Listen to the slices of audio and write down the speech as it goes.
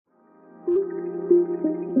Good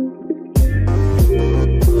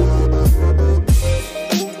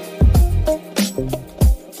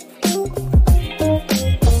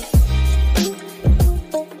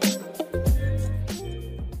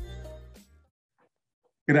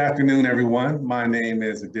afternoon, everyone. My name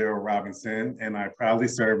is Daryl Robinson, and I proudly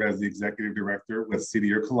serve as the Executive Director with City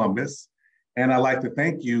Year Columbus. And I'd like to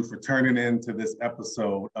thank you for turning in to this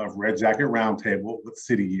episode of Red Jacket Roundtable with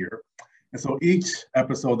City Year. And so each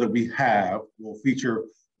episode that we have will feature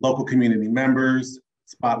local community members,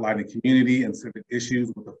 spotlighting community and civic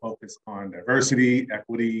issues with a focus on diversity,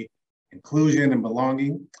 equity, inclusion, and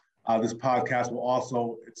belonging. This podcast will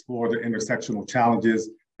also explore the intersectional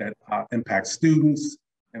challenges that impact students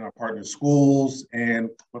in our partner schools and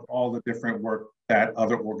with all the different work that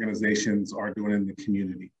other organizations are doing in the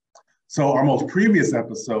community. So our most previous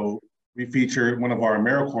episode, we featured one of our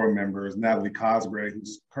AmeriCorps members, Natalie Cosgray,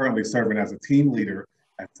 who's currently serving as a team leader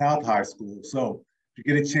at South High School. So if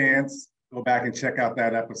you get a chance, go back and check out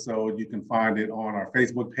that episode. You can find it on our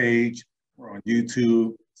Facebook page or on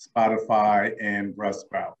YouTube, Spotify, and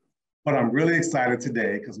Buzzsprout. But I'm really excited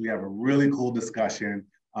today because we have a really cool discussion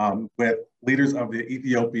with leaders of the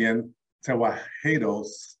Ethiopian Tewahedo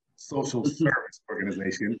Social Service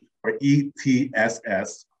Organization, or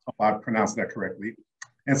ETSS, if I pronounced that correctly.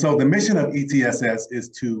 And so the mission of ETSS is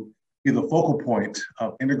to be the focal point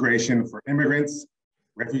of integration for immigrants,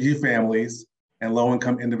 refugee families, and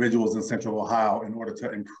low-income individuals in Central Ohio in order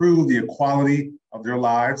to improve the equality of their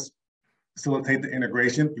lives, facilitate the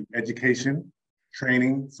integration through education,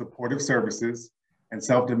 training, supportive services, and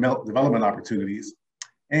self-development opportunities,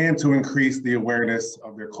 and to increase the awareness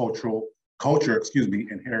of their culture,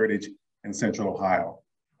 and heritage in Central Ohio.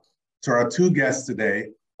 So our two guests today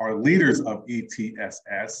are leaders of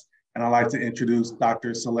ETSS, and I'd like to introduce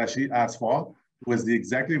Dr. Seleshi Asfal, who is the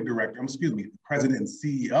Executive Director, the President and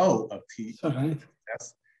CEO of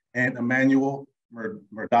ETSS, and Emmanuel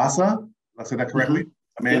Murdasa, did I say that correctly?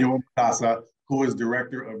 Emmanuel Murdasa, who is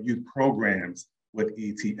Director of Youth Programs with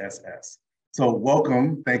ETSS. So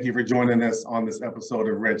welcome. Thank you for joining us on this episode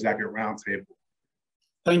of Red Jacket Roundtable.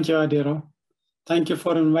 Thank you, Adiro. Thank you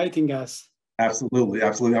for inviting us. Absolutely,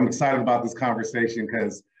 absolutely. I'm excited about this conversation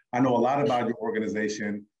because I know a lot about your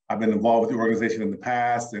organization. I've been involved with the organization in the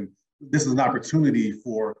past, and this is an opportunity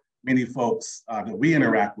for many folks that we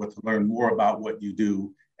interact with to learn more about what you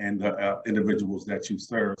do and the individuals that you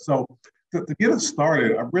serve. So to get us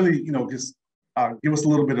started, I really, just give us a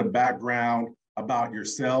little bit of background about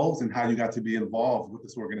yourselves and how you got to be involved with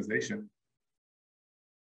this organization.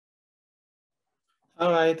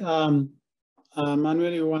 All right,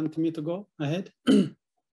 Manuel, you want me to go ahead?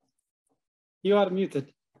 You are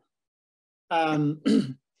muted. Thank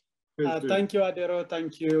you, Adero.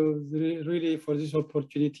 Thank you really for this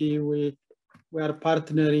opportunity. We are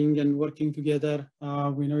partnering and working together.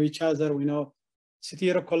 We know each other. We know City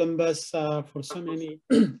of Columbus for so many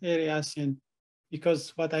areas, and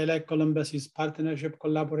because what I like Columbus is partnership,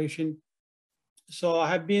 collaboration. So I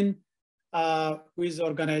have been with the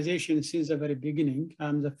organization since the very beginning.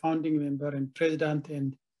 I'm the founding member and president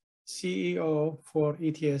and CEO for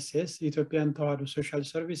ETSS, Ethiopian Tewahedo Social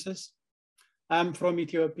Services. I'm from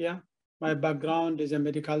Ethiopia. My background is a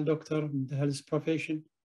medical doctor in the health profession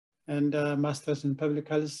and master's in public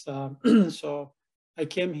health. So I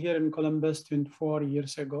came here in Columbus 24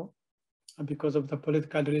 years ago because of the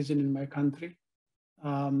political reason in my country.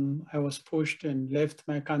 I was pushed and left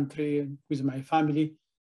my country with my family.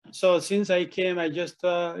 So since I came, I just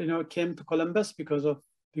came to Columbus because of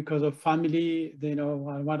family.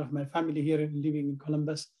 One of my family here living in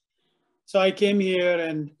Columbus. So I came here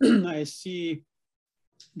and I see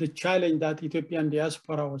the challenge that Ethiopian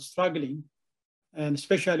diaspora was struggling, and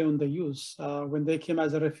especially on the youth. When they came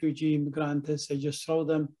as a refugee immigrants, I just saw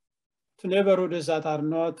them to neighborhoods that are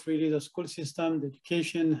not really the school system, the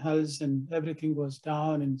education, health, and everything was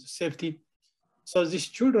down, and safety. So these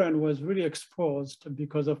children was really exposed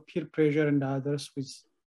because of peer pressure and others, with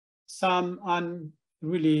some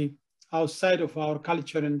really outside of our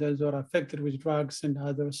culture, and those were affected with drugs and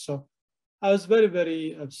others. So I was very,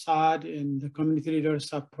 very sad in the community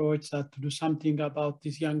leaders' approach that to do something about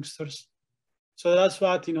these youngsters. So that's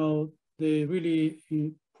what, they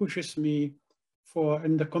really pushes me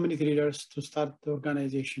and the community leaders to start the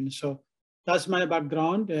organization. So that's my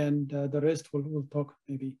background, and the rest we'll talk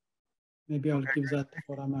maybe. Maybe I'll give that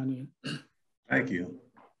for Emmanuel. Thank you.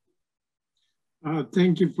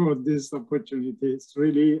 Thank you for this opportunity. It's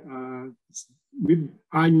really,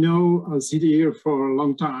 I know City here for a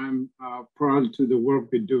long time, proud to the work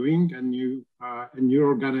we're doing, and you and your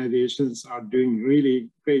organizations are doing really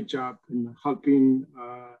great job in helping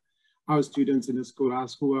our students in the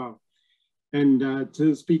schoolhouse who are And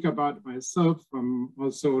to speak about myself, I'm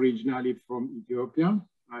also originally from Ethiopia.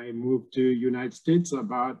 I moved to United States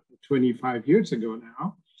about 25 years ago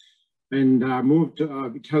now, and moved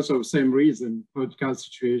because of same reason, political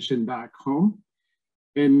situation back home.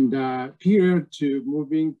 And prior to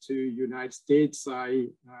moving to United States, I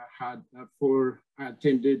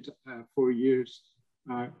attended 4 years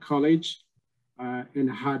college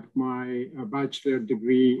and had my bachelor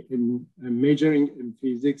degree in majoring in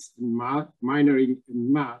physics and minoring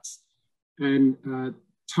in maths, and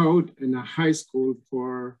taught in a high school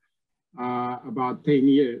for about 10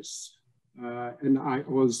 years. And I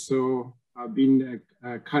also been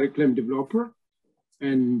a curriculum developer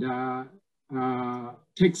and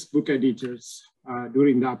textbook editors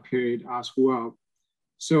during that period as well.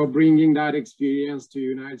 So bringing that experience to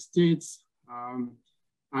United States,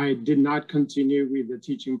 I did not continue with the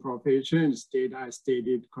teaching profession. Instead, I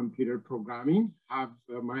studied computer programming, have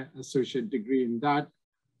my associate degree in that,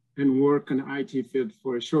 and work in IT field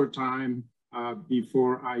for a short time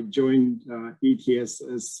before I joined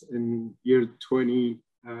ETSS in year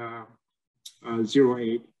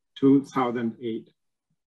 2008.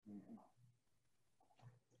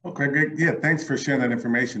 Okay, great. Yeah, thanks for sharing that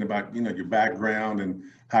information about, your background and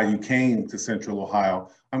how you came to Central Ohio.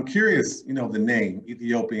 I'm curious, the name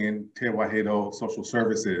Ethiopian Tewahedo Social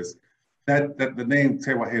Services, that the name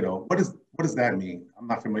Tewahedo, what does that mean? I'm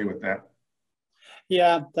not familiar with that.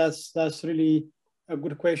 Yeah, that's really a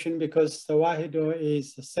good question, because Tewahedo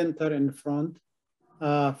is the center in front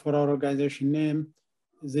for our organization name.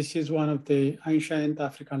 This is one of the ancient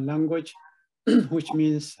African language, which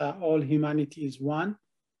means all humanity is one.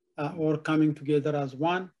 Or coming together as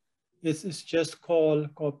one. It's just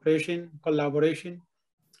called cooperation, collaboration.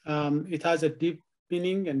 It has a deep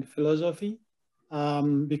meaning and philosophy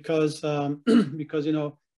because there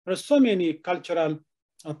are so many cultural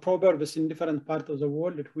proverbs in different parts of the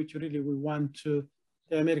world, which really we want the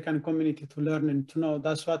American community to learn and to know.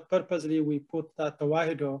 That's what purposely we put that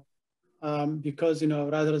Tewahedo because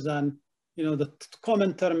rather than the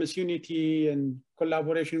common term is unity and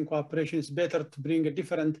collaboration, cooperation. Is better to bring a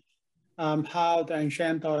different how the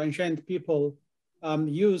ancient people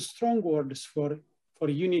use strong words for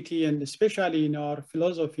unity, and especially in our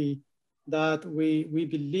philosophy that we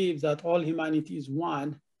believe that all humanity is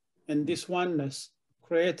one, and this oneness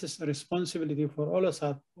creates a responsibility for all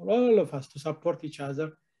of us to support each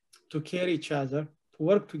other, to care each other, to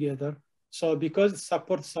work together. So because it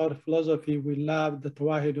supports our philosophy, we love the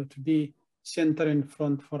Tewahedo to be center in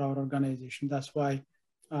front for our organization. That's why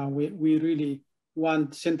we really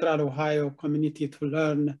want Central Ohio community to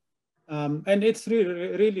learn. And it's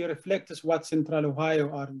really reflects what Central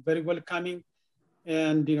Ohio are very welcoming,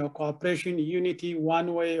 and cooperation, unity,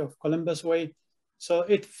 one way of Columbus way. So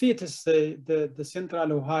it fits the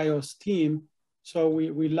Central Ohio's team. So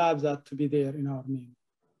we love that to be there in our name.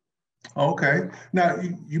 Okay. Now,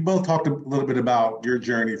 you both talked a little bit about your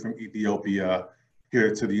journey from Ethiopia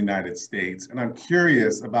here to the United States. And I'm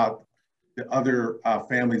curious about the other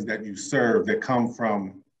families that you serve that come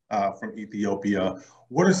from Ethiopia.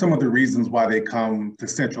 What are some of the reasons why they come to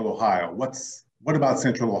Central Ohio? What about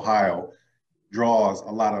Central Ohio draws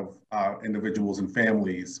a lot of individuals and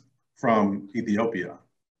families from Ethiopia?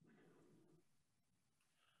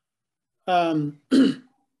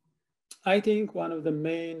 I think one of the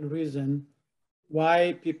main reasons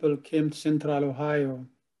why people came to Central Ohio,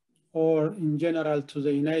 or in general to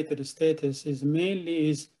the United States, is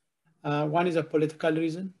mainly one is a political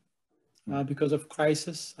reason because of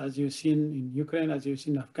crisis, as you've seen in Ukraine, as you've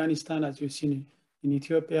seen in Afghanistan, as you've seen in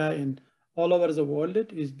Ethiopia, and all over the world.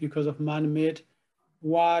 It is because of man-made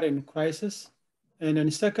war and crisis. And then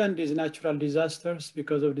second is natural disasters.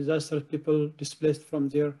 Because of disasters, people displaced from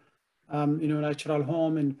their natural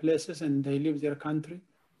home and places, and they leave their country.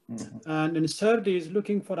 Mm-hmm. And then third is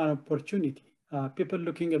looking for an opportunity. People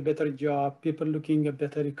looking a better job, people looking a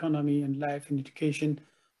better economy and life and education.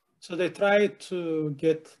 So they try to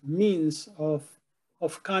get means of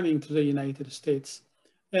coming to the United States.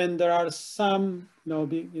 And there are some,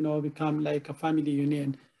 become like a family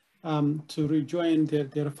union to rejoin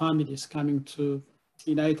their families coming to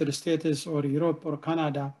United States or Europe or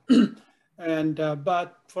Canada. And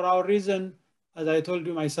but for our reason, as I told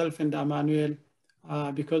you myself and Emmanuel,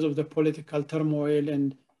 because of the political turmoil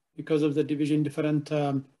and because of the division, different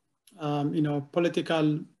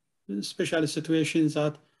political special situations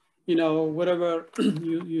that wherever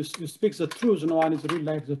you speak the truth, no one is really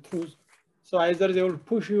like the truth. So either they will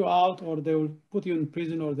push you out, or they will put you in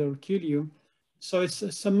prison, or they will kill you. So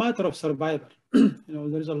it's a matter of survival.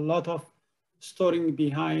 There's a lot of story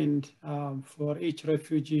behind for each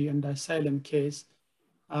refugee and asylum case.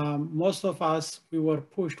 Most of us, we were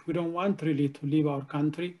pushed. We don't want really to leave our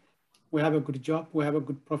country. We have a good job. We have a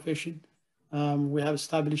good profession. We have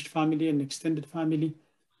established family and extended family.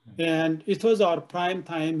 And it was our prime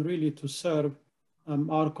time really to serve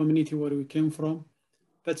our community where we came from.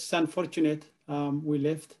 But it's unfortunate we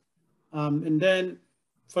left. And then,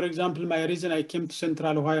 for example, my reason I came to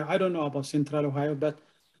Central Ohio, I don't know about Central Ohio, but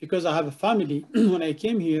because I have a family, when I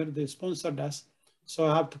came here, they sponsored us. So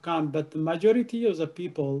I have to come. But the majority of the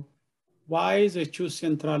people, why they choose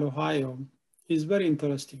Central Ohio is very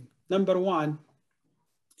interesting. Number one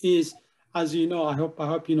is, as you know, I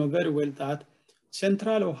hope you know very well that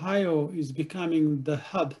Central Ohio is becoming the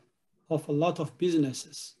hub of a lot of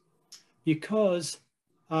businesses because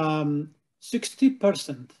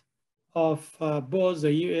 60% of both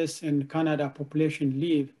the US and Canada population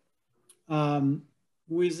live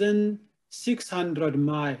within 600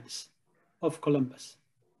 miles of Columbus.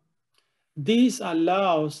 This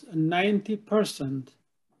allows 90%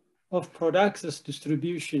 of products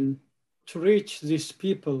distribution to reach these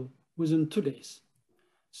people within 2 days.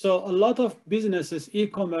 So a lot of businesses,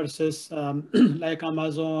 e-commerces like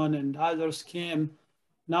Amazon and others came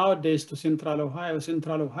nowadays to Central Ohio.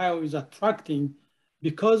 Central Ohio is attracting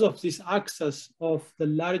because of this access of the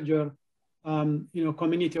larger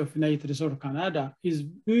community of United States or Canada is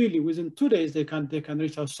really within 2 days they can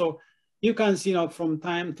reach us. So you can see now from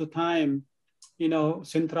time to time,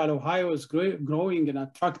 Central Ohio is growing and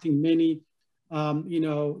attracting many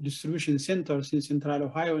distribution centers in Central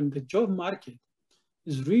Ohio, and the job market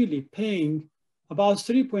is really paying about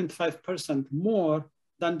 3.5% more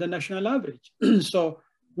than the national average. So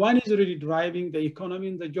one is really driving the economy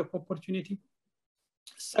and the job opportunity.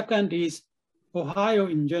 Second is Ohio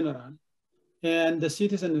in general, and the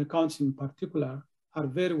cities and the counties in particular are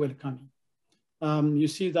very welcoming. You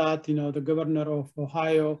see that, the governor of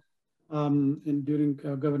Ohio, and during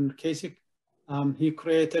Governor Kasich, he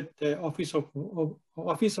created the Office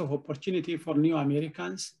of Opportunity for New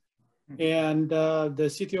Americans. And the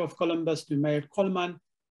city of Columbus, the Mayor Coleman,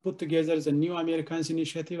 put together the New Americans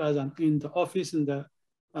Initiative as in the office, under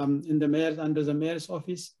the mayor's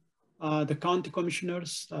office. The county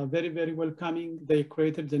commissioners are very, very welcoming. They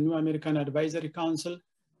created the New American Advisory Council.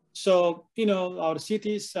 So, our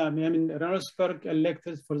cities, Reynoldsburg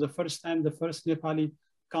elected for the first time, the first Nepali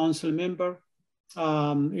council member,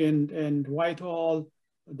 and Whitehall,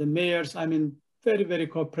 the mayors, very, very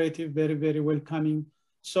cooperative, very, very welcoming.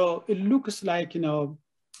 So it looks like,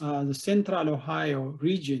 the Central Ohio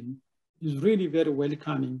region is really very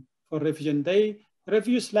welcoming for refugees.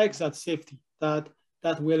 Refugees like that safety, that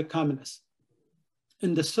welcomeness.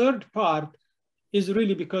 And the third part is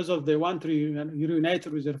really because of they want to reunite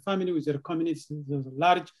with their family, with their communities. There's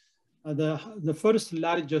the first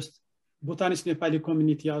largest Bhutanese Nepali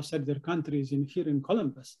community outside their country is here in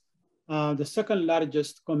Columbus. The second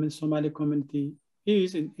largest Somali community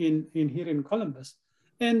is in here in Columbus.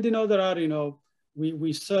 And there are,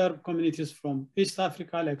 we serve communities from East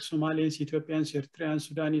Africa, like Somalians, Ethiopians, Eritreans,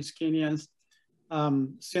 Sudanese, Kenyans,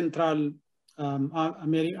 Central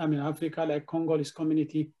Africa, like Congolese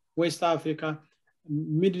community, West Africa,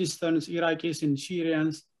 Middle Easterns, Iraqis and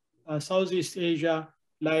Syrians, Southeast Asia,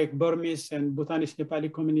 like Burmese and Bhutanese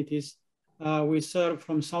Nepali communities. We serve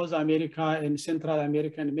from South America and Central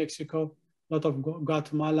America and Mexico, a lot of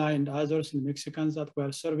Guatemala and others and Mexicans that we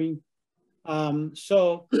are serving.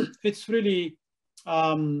 So it's really,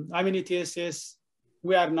 ETSS,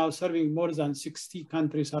 we are now serving more than 60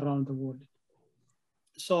 countries around the world.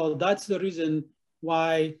 So that's the reason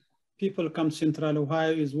why people come to Central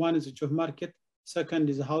Ohio is one is the job market, second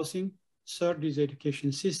is housing, third is the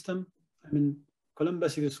education system.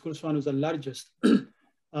 Columbus is, of course, one of the largest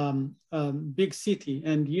big city,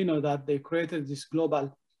 and that they created this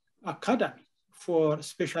global academy for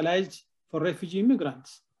specialized for refugee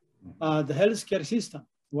immigrants. The healthcare system,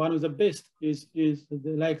 one of the best is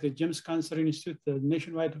like the James Cancer Institute, the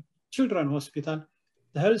Nationwide Children's Hospital,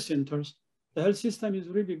 the health centers. The health system is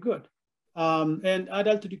really good. And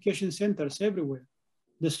adult education centers everywhere.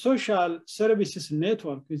 The social services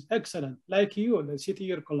network is excellent, like you, the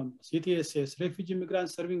City of Columbus, ETSS, Refugee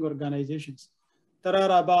Immigrant Serving Organizations. There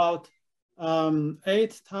are about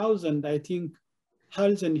 8,000, I think,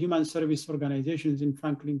 health and human service organizations in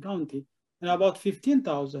Franklin County, and about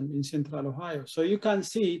 15,000 in Central Ohio. So you can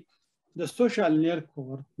see the social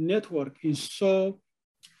network is so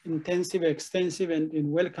intensive, extensive, and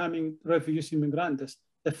in welcoming refugees, immigrants.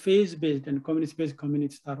 The faith-based and community-based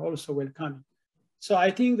communities are also welcoming. So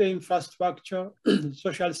I think the infrastructure, the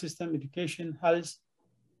social system, education, health,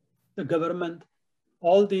 the government,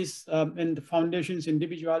 all these and the foundations,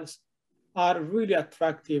 individuals, are really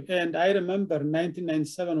attractive. And I remember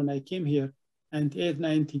 1997 when I came here, 98,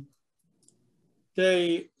 90,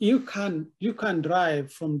 you can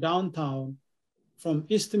drive from downtown, from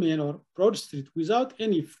East Main or Broad Street without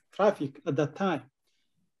any traffic at that time.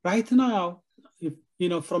 Right now, if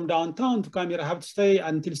from downtown to come here, I have to stay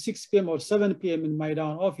until 6 p.m. or 7 p.m. in my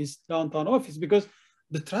downtown office, because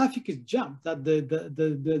the traffic is jammed. That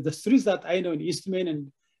the streets that I know in East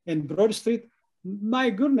Main and Broad Street, my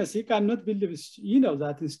goodness, you cannot believe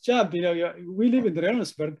that it's jammed. We live in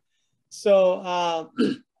Reynoldsburg, so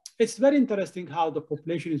it's very interesting how the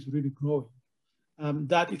population is really growing.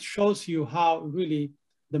 That it shows you how really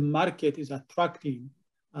the market is attracting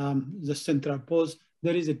the central post.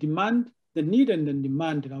 There is a demand, the need and the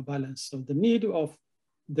demand balance. So the need of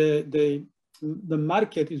the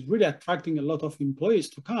market is really attracting a lot of employees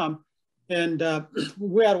to come. And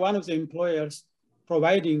we are one of the employers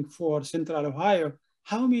providing for Central Ohio.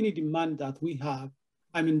 How many demand that we have?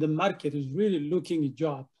 I mean, the market is really looking at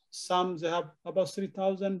jobs. Some, they have about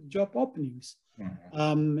 3,000 job openings.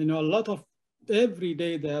 Mm-hmm. A lot of, every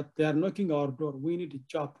day that they are knocking our door, we need a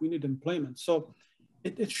job, we need employment. So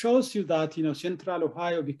it shows you that, Central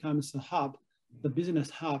Ohio becomes a hub, the business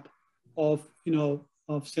hub of, in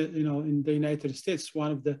the United States,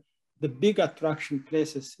 one of the big attraction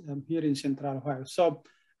places here in Central Ohio. So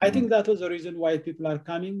I think that was the reason why people are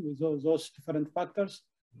coming, with those different factors.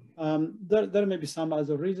 There may be some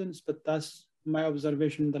other reasons, but that's my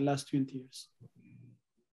observation in the last 20 years.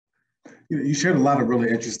 You shared a lot of really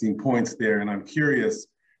interesting points there, and I'm curious,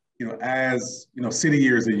 as City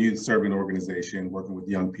Year is a youth serving organization working with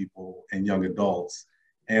young people and young adults,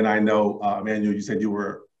 and I know, Emmanuel, you said you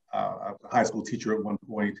were a high school teacher at one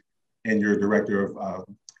point, and you're director of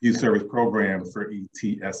youth service program for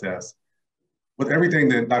ETSS. With everything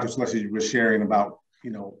that Dr. Slushy was sharing about,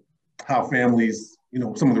 how families,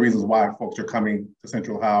 some of the reasons why folks are coming to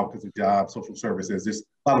Central Ohio because of jobs, social services, there's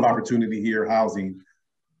a lot of opportunity here, housing.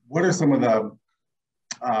 What are some of the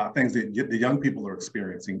things that the young people are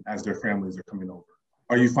experiencing as their families are coming over?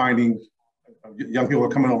 Are you finding young people are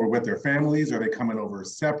coming over with their families? Are they coming over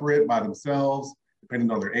separate by themselves, depending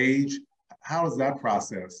on their age? How does that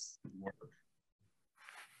process work?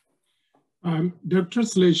 Dr.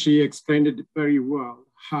 Slushy explained it very well,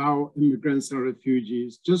 how immigrants and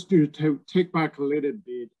refugees, just to take back a little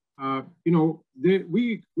bit,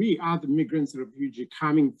 we are the migrants and refugees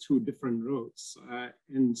coming through different roads,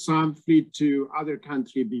 and some flee to other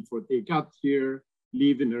countries before they got here,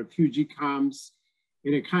 live in refugee camps,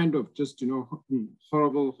 in a kind of just,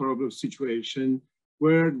 horrible situation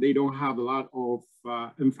where they don't have a lot of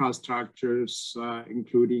infrastructures,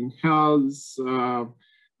 including health,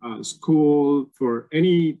 school, for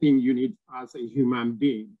anything you need as a human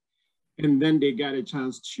being. And then they get a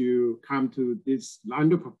chance to come to this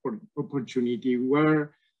land of opportunity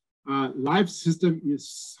where life system is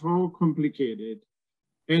so complicated,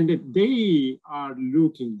 and they are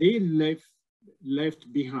looking, they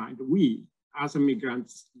left behind. We as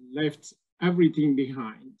immigrants left everything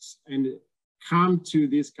behind and come to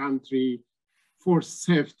this country for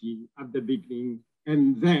safety at the beginning.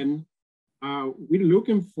 And then we're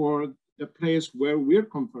looking for the place where we're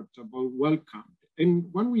comfortable, welcomed. And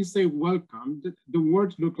when we say welcome, the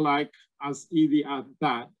words look like as easy as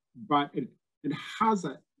that, but it has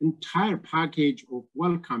an entire package of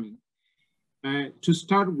welcoming. To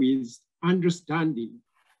start with, understanding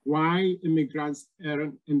why immigrants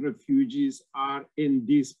and refugees are in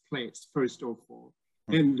this place, first of all.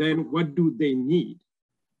 And then what do they need?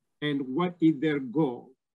 And what is their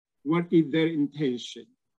goal? What is their intention?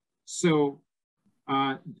 So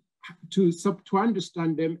to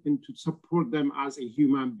understand them and to support them as a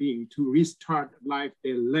human being, to restart life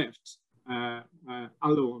they left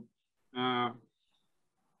alone. As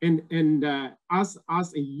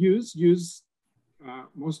a youth,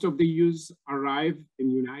 most of the youth arrive in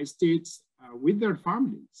the United States with their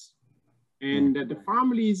families. And the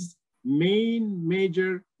family's main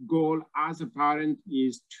major goal as a parent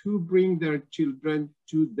is to bring their children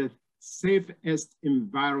to the safest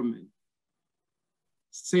environment,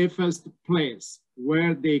 safest place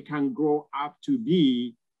where they can grow up to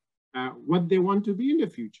be what they want to be in the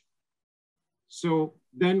future. So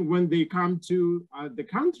then when they come to the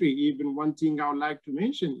country, even one thing I would like to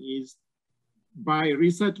mention is by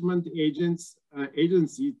resettlement agencies,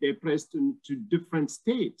 they placed into different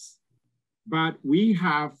states. But we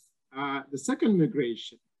have the second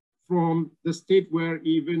migration from the state where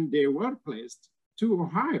even they were placed to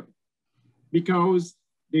Ohio, because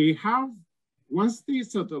they have, once they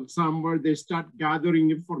settle somewhere, they start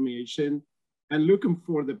gathering information and looking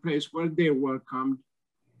for the place where they're welcomed,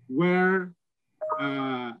 where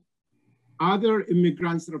other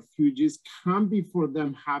immigrants, refugees can be for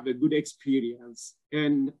them have a good experience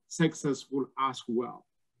and successful as well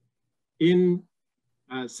in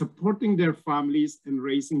supporting their families and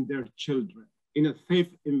raising their children in a safe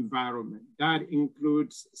environment. That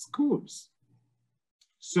includes schools.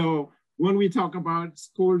 So when we talk about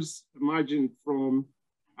schools, imagine from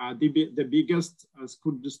the biggest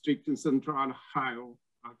school district in Central Ohio,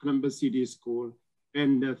 Columbus City School,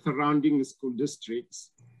 and the surrounding school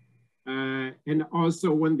districts. And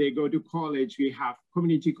also when they go to college, we have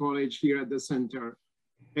community college here at the center,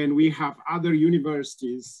 and we have other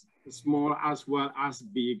universities, small as well as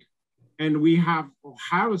big. And we have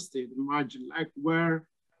Ohio State, imagine, like where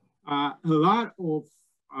a lot of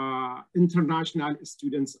international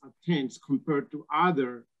students attend compared to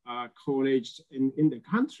other colleges in the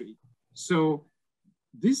country. So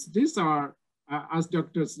these are, as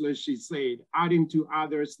Dr. Sleshi said, adding to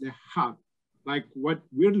others the hub, like what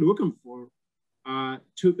we're looking for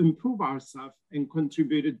to improve ourselves and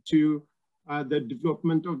contribute to the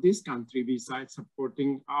development of this country besides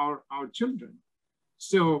supporting our children.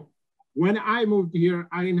 So when I moved here,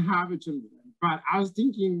 I didn't have children, but I was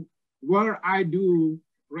thinking where I do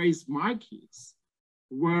raise my kids,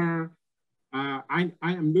 where I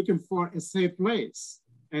am looking for a safe place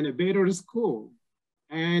and a better school,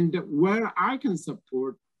 and where I can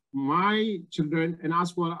support my children and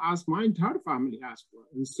as well as my entire family as well.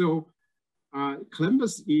 And so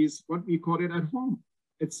Columbus is what we call it at home.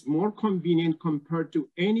 It's more convenient compared to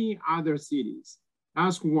any other cities.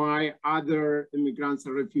 That's why other immigrants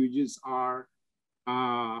and refugees are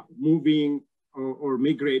moving or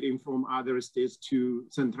migrating from other states to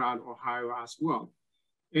Central Ohio as well.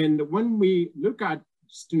 And when we look at,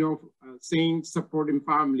 saying supporting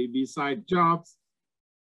family beside jobs,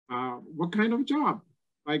 what kind of job?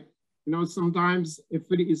 Like, sometimes if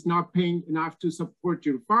it is not paying enough to support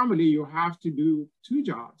your family, you have to do 2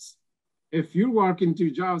 jobs. If you work in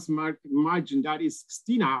 2 jobs, imagine that is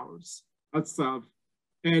 16 hours itself.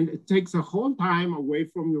 And it takes a whole time away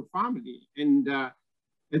from your family. And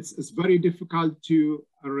it's very difficult to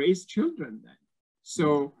raise children then.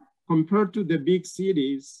 So compared to the big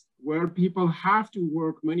cities where people have to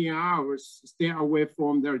work many hours, stay away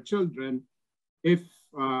from their children, if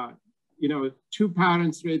 2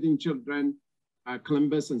 parents raising children,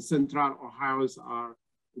 Columbus and Central Ohio are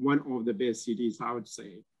one of the best cities, I would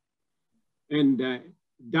say. And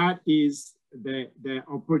that is the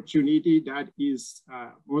opportunity that is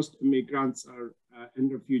most immigrants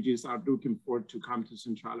and refugees are looking forward to come to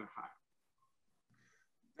Central Ohio.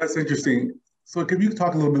 That's interesting. So can you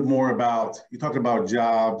talk a little bit more about, you talked about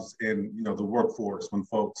jobs and the workforce when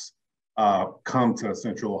folks come to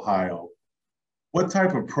Central Ohio. What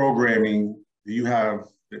type of programming do you have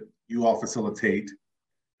that you all facilitate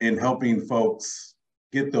in helping folks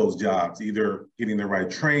get those jobs, either getting the right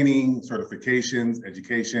training, certifications,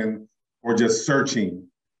 education, or just searching?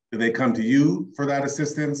 Do they come to you for that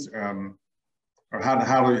assistance? Or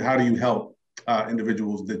how do you help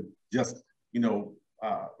individuals that just,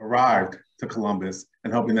 arrived to Columbus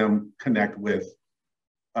and helping them connect with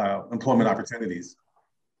employment opportunities?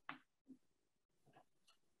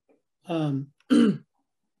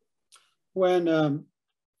 When,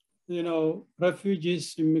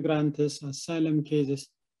 refugees, immigrants, asylum cases,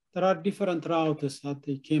 there are different routes that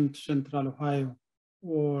they came to Central Ohio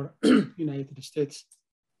or United States.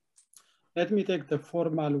 Let me take the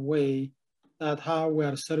formal way that how we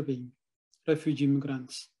are serving refugee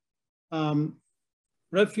immigrants.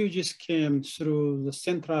 Refugees came through the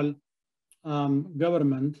central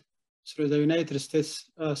government, through the United States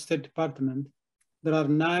State Department. There are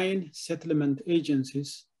 9 settlement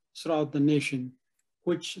agencies throughout the nation,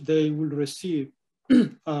 which they will receive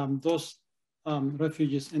those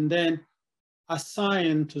refugees and then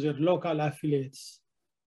assign to their local affiliates,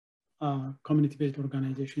 community-based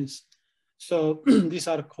organizations. So these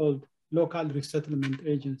are called local resettlement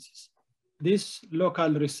agencies. These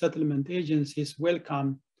local resettlement agencies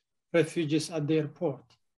welcome refugees at the airport,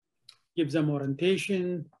 give them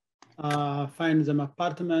orientation, find them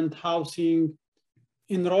apartment, housing,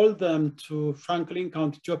 enroll them to Franklin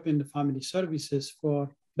County Job and Family Services for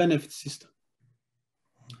benefit system.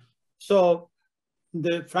 So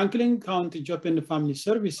the Franklin County Job and Family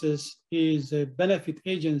Services is a benefit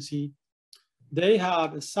agency. They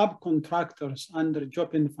have subcontractors under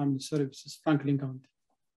Job and Family Services, Franklin County.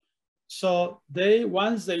 So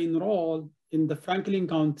once they enroll in the Franklin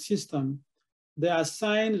County system, they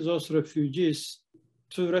assign those refugees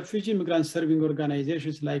to refugee immigrant serving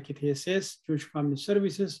organizations like ETSS, Jewish Family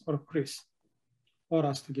Services, or CRIS, or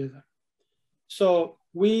us together. So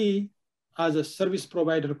we, as a service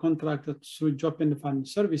provider contracted through Job and Family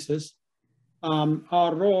Services,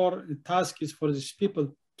 our role, task is for these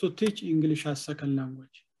people to teach English as second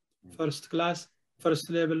language. First class, first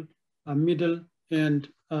level, middle, and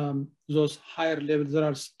those higher levels. There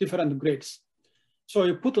are different grades. So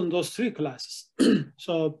you put on those three classes.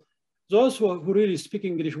 So those who really speak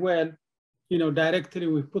English well, directly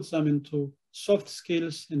we put them into soft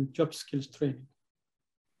skills and job skills training.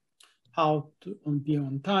 How to be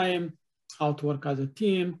on time, how to work as a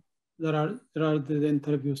team. There are the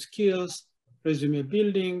interview skills, resume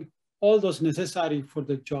building, all those necessary for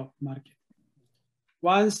the job market.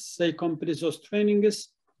 Once they complete those trainings,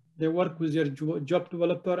 they work with their job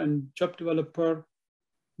developer, and job developer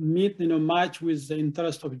match with the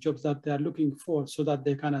interest of jobs that they are looking for, so that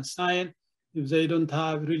they can assign. If they don't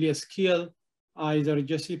have really a skill, either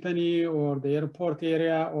JCPenney or the airport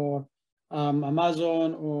area or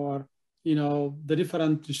Amazon or the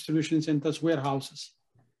different distribution centers, warehouses.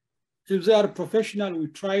 If they are professional, we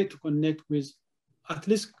try to connect with at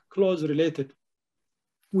least close related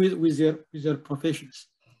with their professions.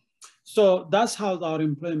 So that's how our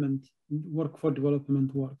employment workforce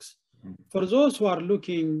development works. For those who are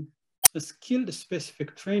looking at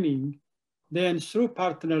skill-specific training, then through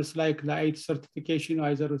partners like the IT certification,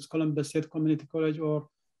 either with Columbus State Community College or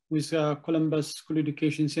with Columbus School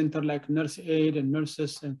Education Center, like nurse aid and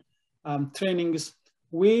nurses and trainings,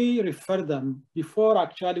 we refer them. Before,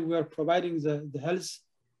 actually, we were providing the health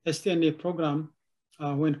STNA program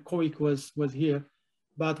when COIC was here,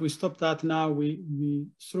 but we stopped that now. We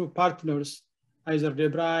through partners, either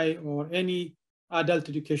DeBry or any adult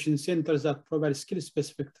education centers that provide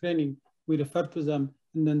skill-specific training, we refer to them,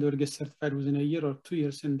 and then they'll get certified within a year or 2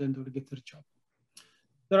 years, and then they'll get their job.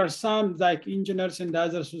 There are some like engineers and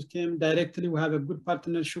others who came directly. We have a good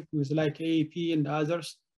partnership with like AAP and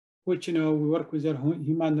others, which we work with their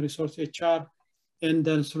human resource HR, and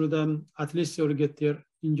then through them, at least they will get their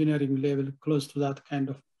engineering level close to that kind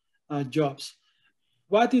of jobs.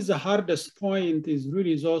 What is the hardest point is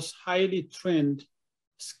really those highly trained,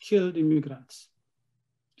 skilled immigrants.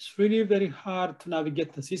 It's really very hard to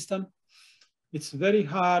navigate the system. It's very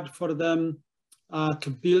hard for them to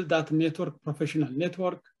build that network, professional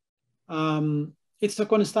network. It's a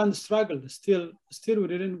constant struggle. Still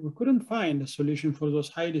we couldn't find a solution for those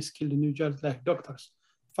highly skilled individuals like doctors,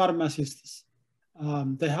 pharmacists.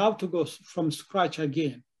 They have to go from scratch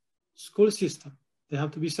again. School system, they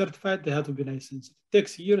have to be certified, they have to be licensed. It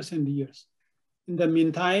takes years and years. In the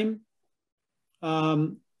meantime,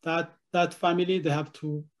 that family, they have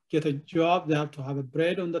to get a job, they have to have a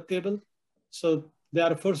bread on the table. So they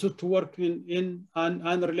are forced to work in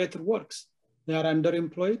unrelated works. They are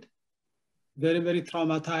underemployed, very, very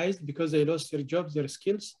traumatized because they lost their jobs, their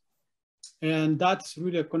skills. And that's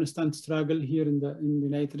really a constant struggle here in the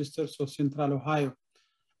United States or Central Ohio.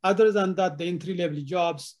 Other than that, the entry-level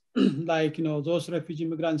jobs, like those refugee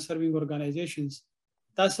immigrant serving organizations,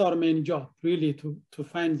 that's our main job, really, to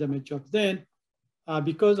find them a job. Then,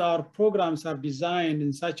 because our programs are designed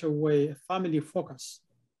in such a way, family focus,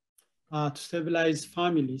 to stabilize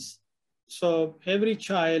families. So every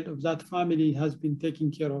child of that family has been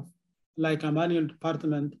taken care of, like a manual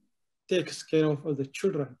department takes care of the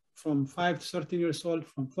children from 5 to 13 years old,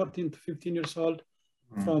 from 14 to 15 years old,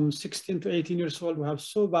 from 16 to 18 years old. We have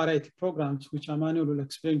so variety programs, which Emmanuel will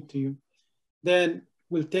explain to you. Then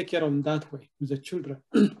we'll take care of them that way with the children.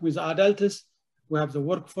 With the adults, we have the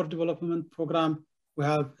workforce development program. We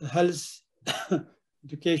have health,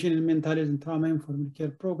 education and mental health and trauma informed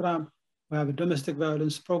care program. We have domestic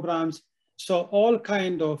violence programs. So all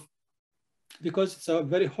kind of, because it's a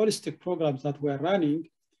very holistic programs that we're running,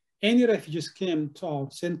 any refugees came to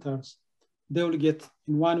our centers, they will get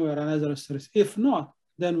in one way or another service. If not,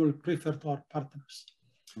 then we'll prefer to our partners.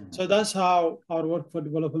 So that's how our workforce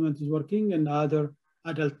development is working, and other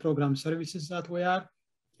adult program services that we are.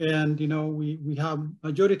 And we have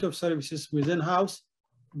majority of services within house,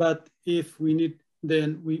 but if we need,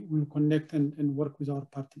 then we will connect and work with our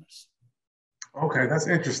partners. Okay, that's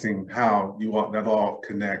interesting how that all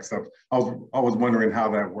connects. I was wondering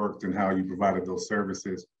how that worked and how you provided those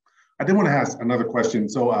services. I did want to ask another question.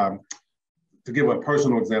 So to give a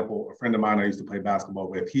personal example, a friend of mine I used to play basketball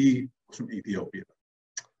with, he was from Ethiopia.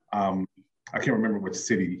 I can't remember which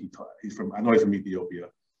city he's from. I know he's from Ethiopia.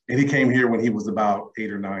 And he came here when he was about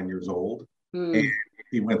 8 or 9 years old. And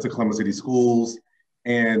he went to Columbus City schools.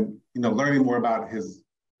 And learning more about his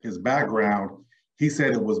background, he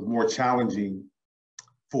said it was more challenging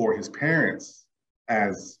for his parents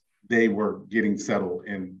as they were getting settled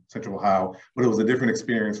in Central Ohio, but it was a different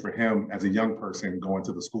experience for him as a young person going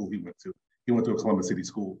to the school he went to. He went to a Columbus City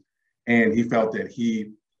school, and he felt that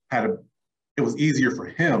it was easier for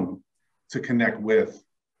him to connect with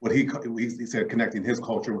what he said, connecting his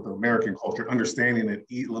culture with the American culture, understanding it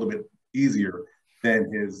a little bit easier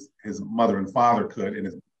than his mother and father could, and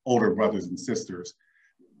his older brothers and sisters.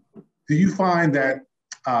 Do you find that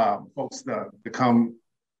folks that come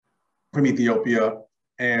from Ethiopia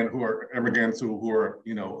and who are immigrants who are,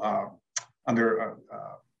 you know, under,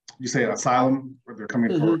 you say asylum, or they're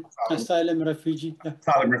coming from asylum refugee. Yeah.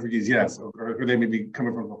 Asylum refugees, yes, or they may be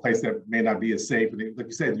coming from a place that may not be as safe. And like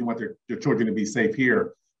you said, you want their children to be safe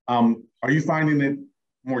here. Are you finding it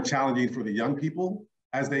more challenging for the young people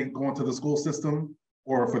as they go into the school system,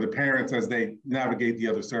 or for the parents as they navigate the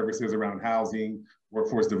other services around housing,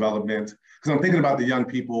 workforce development? Because I'm thinking about the young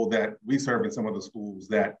people that we serve in some of the schools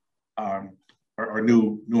that are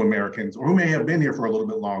new Americans, or who may have been here for a little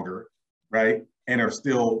bit longer, right? And are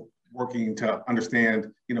still working to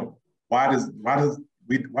understand, you know, why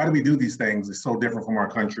do we do these things? It's so different from our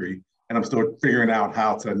country. And I'm still figuring out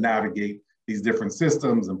how to navigate these different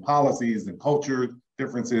systems and policies and culture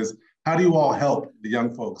differences. How do you all help the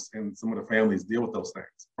young folks and some of the families deal with those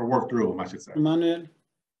things, or work through them, I should say? Emmanuel,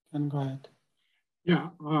 can go ahead. Yeah,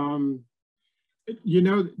 you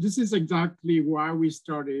know, this is exactly why we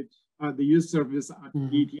started the youth service at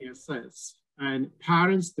ETSS. And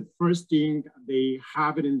parents, the first thing they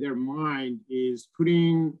have it in their mind is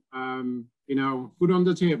putting, you know, food on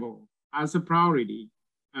the table as a priority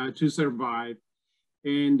to survive.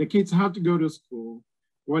 And the kids have to go to school.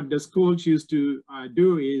 What the school choose to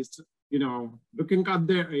do is, you know, looking at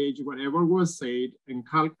their age, whatever was said, and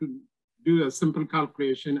do a simple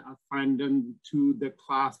calculation and find them to the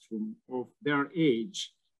classroom of their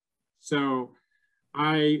age. So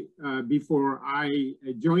before I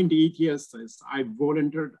joined the ETSS, I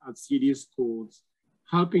volunteered at city schools,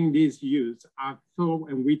 helping these youth. I saw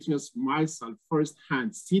and witnessed myself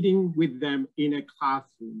firsthand, sitting with them in a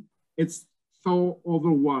classroom. It's so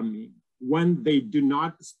overwhelming when they do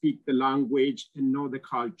not speak the language and know the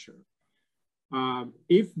culture.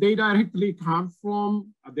 If they directly come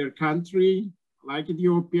from their country, like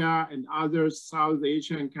Ethiopia and other South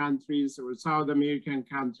Asian countries or South American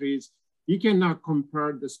countries, you cannot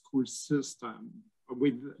compare the school system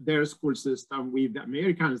with their school system with the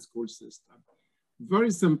American school system.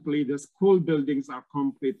 Very simply, the school buildings are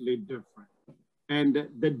completely different. And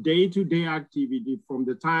the day-to-day activity from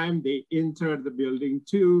the time they enter the building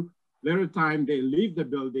to later time they leave the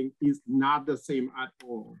building is not the same at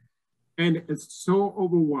all. And it's so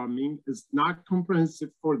overwhelming, it's not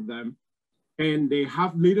comprehensive for them. And they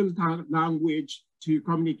have little language to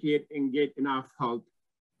communicate and get enough help.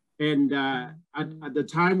 And at the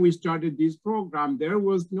time we started this program, there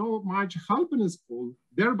was no much help in the school.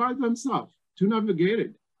 They're by themselves to navigate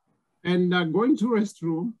it. And going to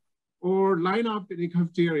restroom or line up in the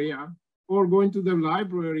cafeteria or going to the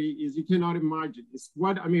library is, you cannot imagine. It's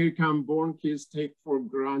what American-born kids take for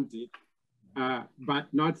granted,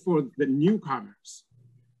 but not for the newcomers.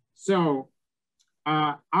 So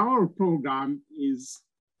our program is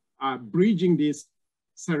bridging this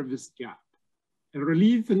service gap,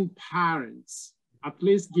 relieving parents, at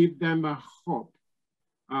least give them a hope.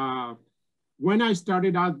 When I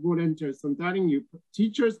started as volunteers, I'm telling you,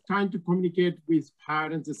 teachers trying to communicate with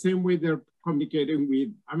parents the same way they're communicating with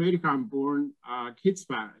American-born kids'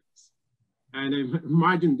 parents. And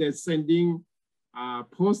imagine they're sending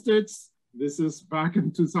post-its. This is back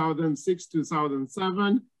in 2006,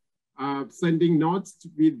 2007, sending notes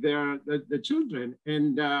with the children.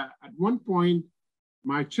 And at one point,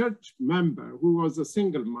 my church member, who was a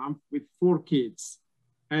single mom with 4 kids,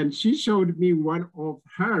 and she showed me one of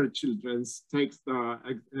her children's takes the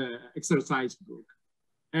exercise book.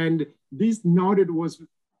 And this noted was,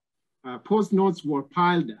 post notes were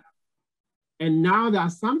piled up. And now the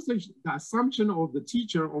assumption of the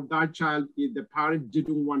teacher of that child is the parent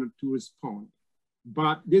didn't want to respond.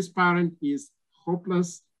 But this parent is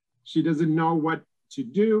hopeless. She doesn't know what to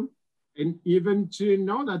do. And even to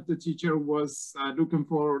know that the teacher was looking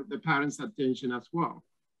for the parent's attention as well.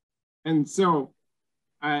 And so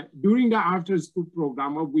during the after school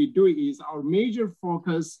program, what we do is our major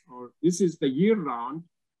focus, or this is the year round,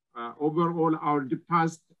 overall our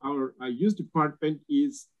youth department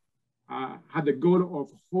is had the goal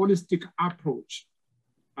of holistic approach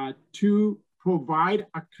to provide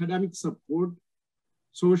academic support,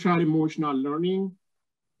 social emotional learning,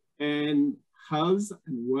 and health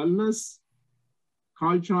and wellness,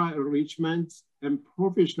 cultural enrichment, and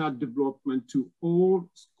professional development to all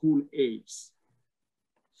school ages.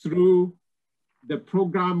 Through the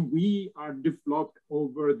program we are developed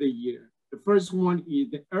over the year. The first one is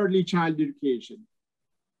the early child education.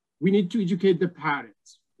 We need to educate the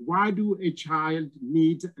parents. why do a child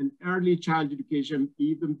need an early child education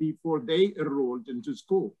even before they enrolled into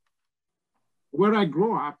school? Where I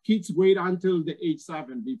grew up, kids wait until the age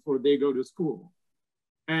 7 before they go to school.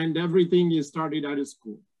 And everything is started at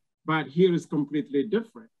school. But here is completely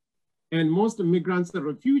different. And most immigrants and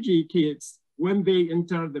refugee kids, when they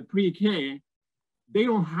enter the pre-K, they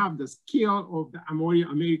don't have the skill of the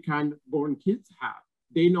American-born kids have.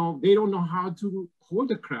 They don't know how to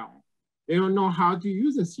hold a crayon. They don't know how to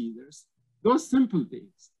use the scissors, those simple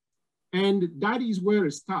things. And that is where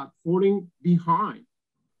it starts falling behind.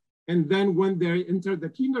 And then when they enter the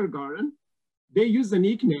kindergarten, they use a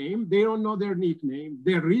nickname. They don't know their nickname,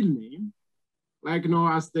 their real name, like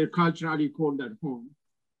as they're culturally called at home.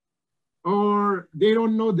 Or they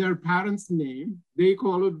don't know their parents' name. They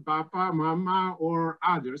call it Papa, Mama, or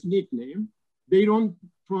others' nickname. They don't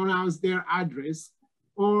pronounce their address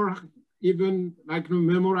or even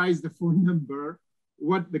memorize the phone number,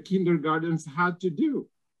 what the kindergartens had to do.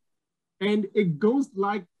 And it goes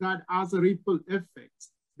like that as a ripple effect.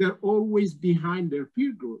 They're always behind their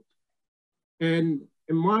peer group. And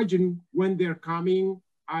imagine when they're coming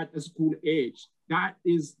at a school age, that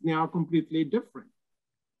is now completely different.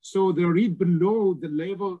 So they read below the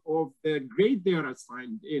level of the grade they are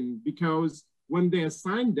assigned in, because when they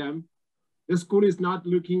assign them, the school is not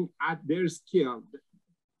looking at their skill.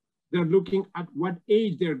 They're looking at what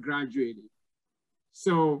age they're graduating.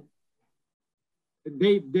 So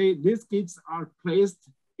these kids are placed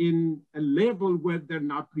in a level where they're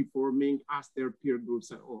not performing as their peer groups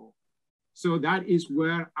at all. So that is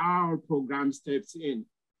where our program steps in.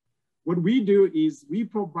 What we do is we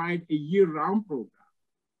provide a year-round program,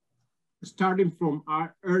 starting from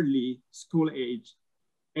our early school age.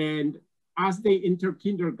 And as they enter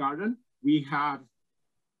kindergarten, we have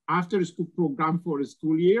after school program for the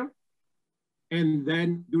school year. And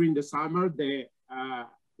then during the summer, the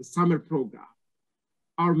summer program.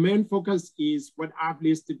 Our main focus is what I've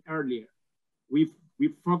listed earlier. We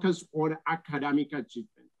focus on academic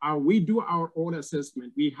achievement. We do our own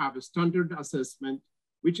assessment. We have a standard assessment,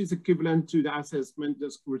 which is equivalent to the assessment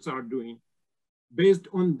the schools are doing. Based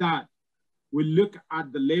on that, we look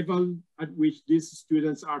at the level at which these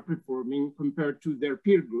students are performing compared to their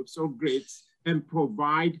peer groups or grades, and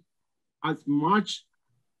provide as much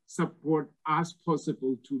support as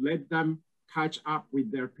possible to let them catch up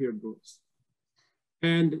with their peer groups.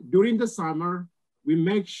 And during the summer, we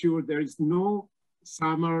make sure there is no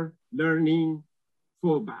summer learning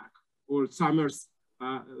fallback or summer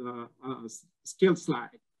skill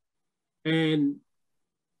slide. And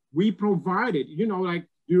we provided,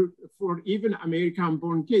 for even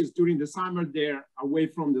American-born kids during the summer, they're away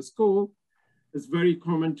from the school. It's very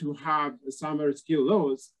common to have summer skill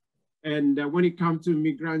loss. And when it comes to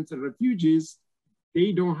migrants and refugees,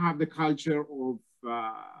 they don't have the culture of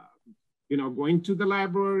going to the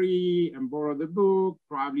library and borrow the book.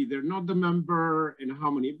 Probably they're not the member, and how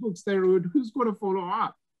many books they read, who's going to follow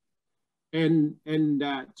up? And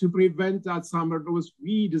to prevent that summer loss,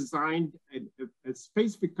 we designed a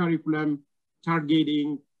specific curriculum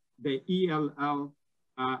targeting the ELL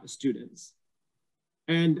students.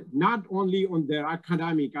 And not only on their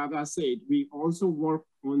academic, as I said, we also work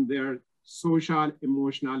on their social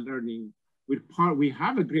emotional learning. We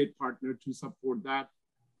have a great partner to support that.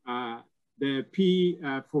 The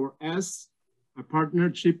P4S, a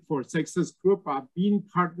partnership for success group, have been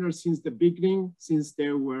partners since the beginning, since they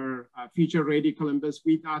were future ready Columbus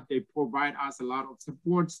with us. They provide us a lot of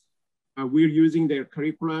supports. We're using their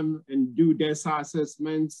curriculum and do DESA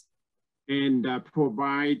assessments and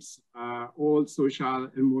provides all social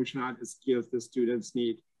emotional skills the students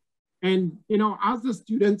need. And as the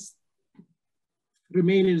students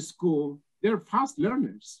remain in school, they're fast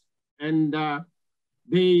learners, and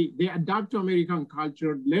they adapt to American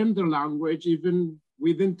culture, learn the language. Even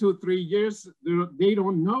within 2-3 years, they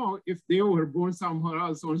don't know if they were born somewhere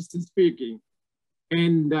else or still speaking.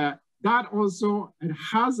 And that also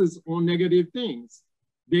has its own negative things.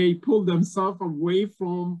 They pull themselves away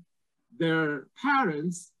from their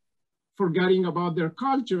parents, forgetting about their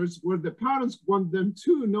cultures, where the parents want them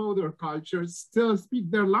to know their cultures, still speak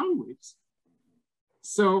their language.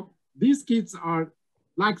 So these kids are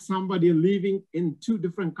like somebody living in 2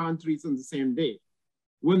 different countries on the same day.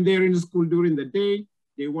 When they're in school during the day,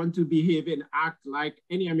 they want to behave and act like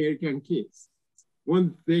any American kids.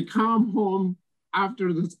 When they come home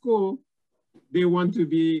after the school, they want to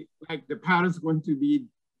be like the parents want to be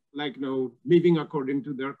like, living according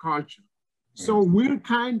to their culture. So we're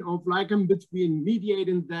kind of like in between,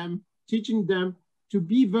 mediating them, teaching them to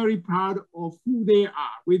be very proud of who they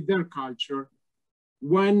are with their culture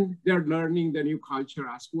when they're learning the new culture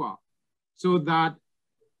as well. So that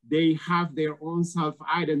they have their own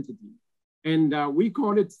self-identity. And we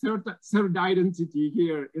call it third identity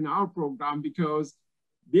here in our program because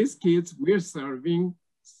these kids we're serving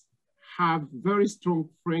have very strong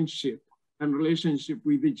friendship and relationship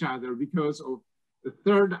with each other because of the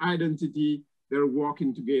third identity. They're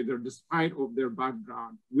working together despite of their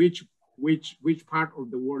background, which part of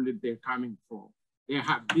the world that they're coming from. They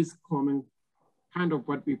have this common kind of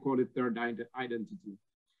what we call a third identity.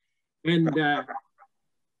 And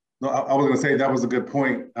no, I was going to say that was a good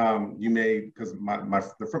point you made because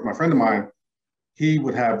my friend of mine, he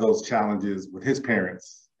would have those challenges with his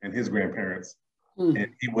parents and his grandparents, and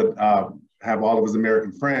he would have all of his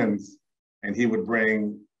American friends, and he would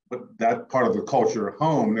bring that part of the culture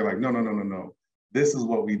home. And they're like, no. This is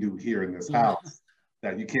what we do here in this house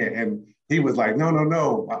that you can't. And he was like,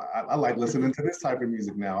 no. I like listening to this type of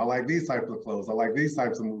music now. I like these types of clothes. I like these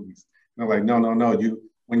types of movies. And they're like, no.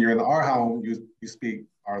 When you're in our home, you speak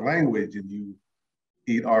our language and you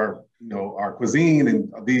eat our cuisine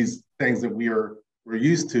and these things that we're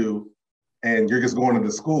used to. And you're just going to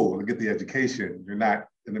the school to get the education. You're not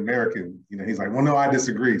an American. He's like, well, no, I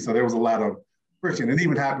disagree. So there was a lot of friction. It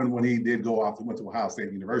even happened when he did go off and went to Ohio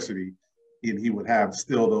State University, and he would have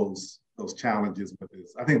still those challenges with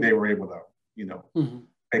this. I think they were able to,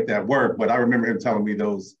 make that work. But I remember him telling me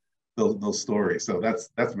those stories. So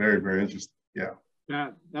that's very, very interesting. Yeah.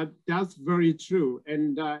 That's very true.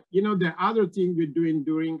 And the other thing we're doing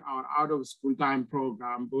during our out of school time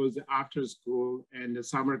program, both after school and the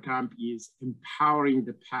summer camp, is empowering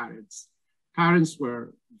the parents. Parents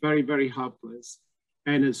were very, very helpless.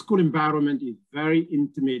 And the school environment is very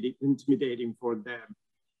intimidating for them.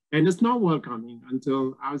 And it's not welcoming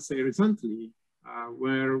until I would say recently,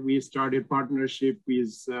 where we started partnership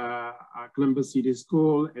with Columbus City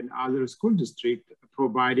School and other school districts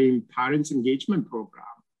providing parents engagement program.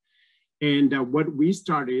 And what we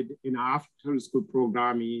started in our after school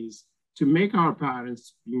program is to make our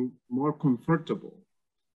parents be more comfortable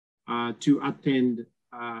to attend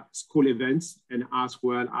school events, and as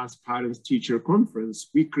well as parents teacher conference.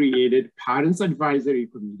 We created parents advisory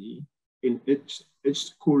committee in each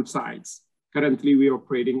school sites. Currently, we're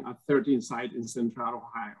operating at 13 sites in Central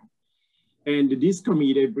Ohio. And this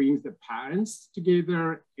committee brings the parents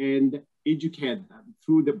together and educate them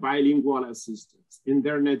through the bilingual assistance in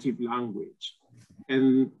their native language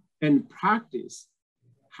and practice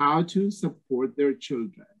how to support their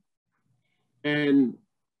children. And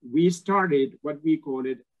we started what we call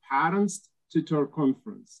it Parents Tutor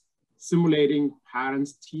Conference, simulating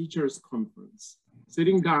Parents Teachers Conference,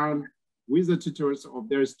 sitting down with the tutors of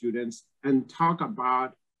their students and talk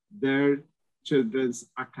about their children's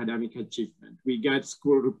academic achievement. We get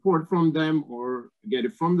school report from them or get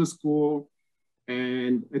it from the school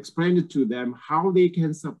and explain it to them how they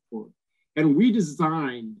can support. And we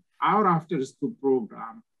designed our after school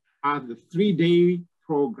program as the 3-day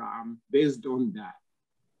program based on that.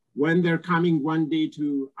 When they're coming one day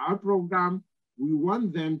to our program, we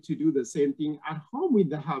want them to do the same thing at home with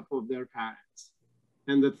the help of their parents.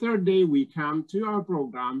 And the 3rd day we come to our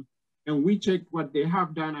program and we check what they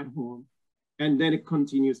have done at home, and then it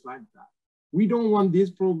continues like that. We don't want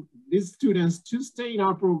these students to stay in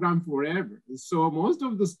our program forever. And so most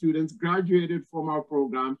of the students graduated from our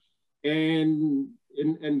program and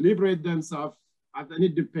liberate themselves as an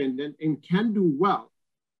independent and can do well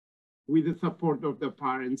with the support of the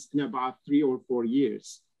parents in about 3 or 4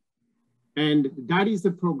 years. And that is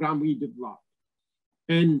the program we developed.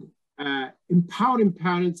 And empowering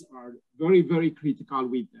parents are very, very critical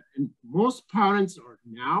with that. And most parents are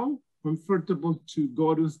now comfortable to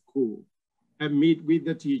go to school and meet with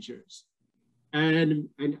the teachers and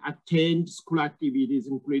attend school activities,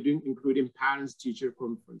 including parents teacher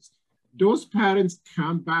conference. Those parents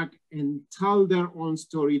come back and tell their own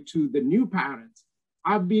story to the new parents.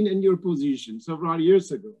 I've been in your position several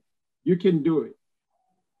years ago. You can do it.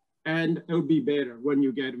 And it'll be better when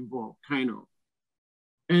you get involved, kind of.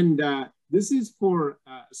 And this is for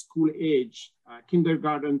school age,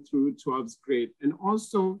 kindergarten through 12th grade. And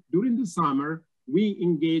also during the summer, we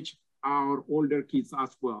engage our older kids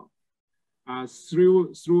as well.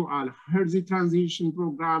 Through our Hersey transition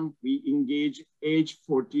program, we engage age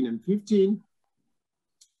 14 and 15,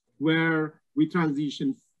 where we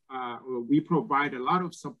transition, we provide a lot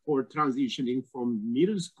of support transitioning from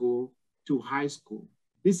middle school to high school.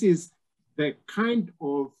 This is the kind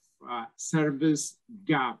of service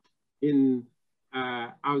gap in,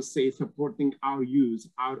 I would say, supporting our youth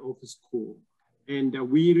out of school. And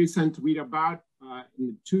we recently, we're about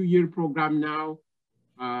in a 2-year program now,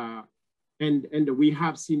 and we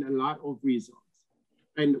have seen a lot of results.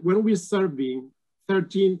 And when we're serving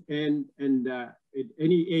 13 and at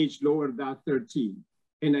any age lower than 13.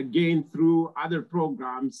 And again, through other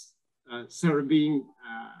programs serving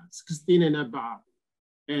 16 and above.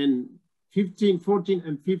 And 14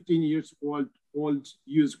 and 15 years old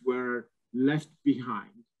youth were left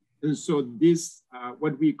behind. And so this,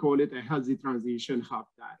 what we call it, a healthy transition hub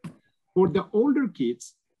that. For the older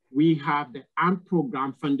kids, we have the AMP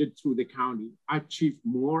program funded through the county, Achieve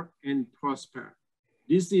More and Prosper.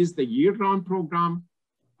 This is the year-round program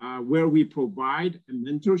where we provide a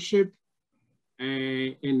mentorship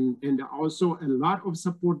and also a lot of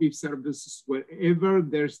supportive services wherever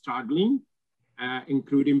they're struggling,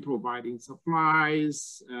 including providing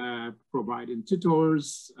supplies, providing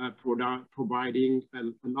tutors, providing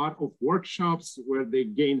a lot of workshops where they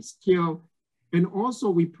gain skill. And also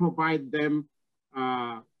we provide them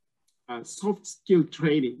soft skill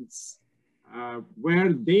trainings where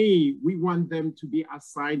we want them to be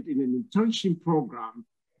assigned in an internship program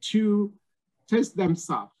to test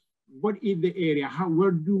themselves. What is the area,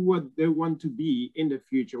 what they want to be in the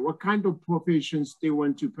future, what kind of professions they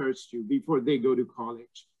want to pursue before they go to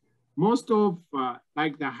college. Most of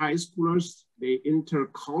like the high schoolers, they enter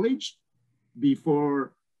college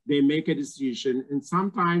before they make a decision. And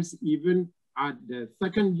sometimes even at the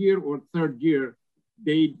second year or third year,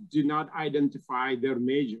 they do not identify their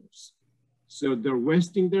majors. So they're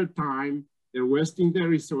wasting their time, they're wasting their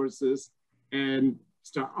resources and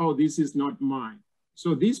start, oh, this is not mine.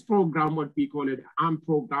 So this program, what we call it, AMP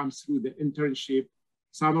programs through the internship,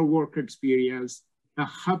 summer work experience,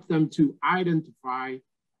 help them to identify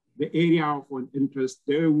the area of interest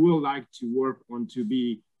they will like to work on to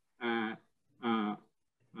be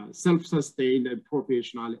self-sustained and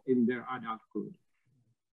professional in their adulthood.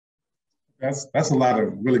 That's a lot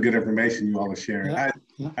of really good information you all are sharing.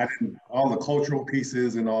 Yeah. All the cultural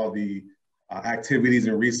pieces and all the activities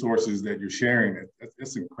and resources that you're sharing,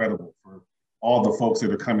 it's incredible for all the folks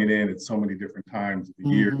that are coming in at so many different times of the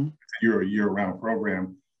year. You're a year-round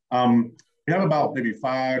program. We have about maybe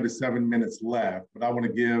 5 to 7 minutes left, but I want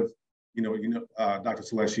to give Dr.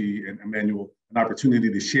 Seleshi and Emmanuel an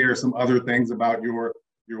opportunity to share some other things about your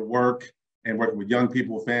work and working with young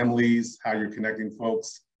people, families, how you're connecting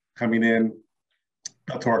folks coming in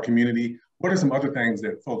to our community. What are some other things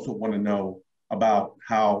that folks will want to know about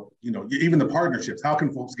how, even the partnerships, how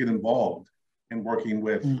can folks get involved in working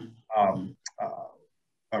with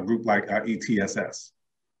a group like ETSS?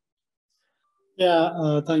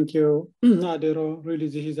 Yeah, thank you, Adero. Really,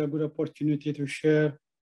 this is a good opportunity to share.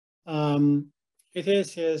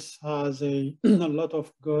 ETSS has a lot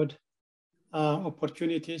of good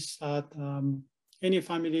opportunities that any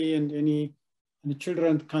family and any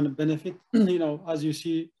children can benefit. As you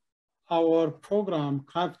see, our program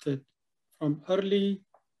crafted from early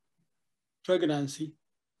pregnancy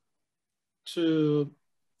to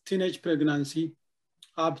teenage pregnancy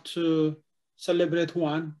up to Celebrate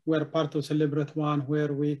One. We're part of Celebrate One,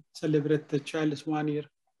 where we celebrate the child's 1 year,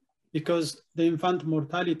 because the infant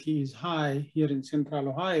mortality is high here in Central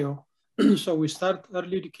Ohio. So we start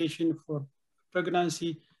early education for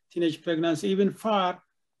pregnancy, teenage pregnancy, even far.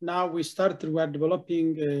 Now we are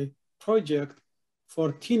developing a project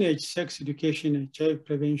for teenage sex education, HIV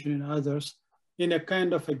prevention and others in a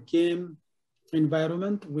kind of a game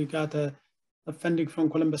environment. We got a funding from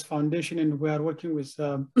Columbus Foundation, and we are working with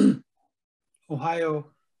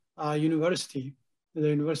Ohio University. The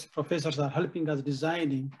university professors are helping us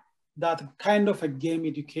designing that kind of a game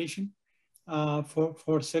education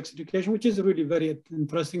for sex education, which is really very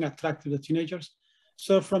interesting, attractive to teenagers.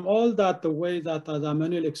 So from all that, the way that, as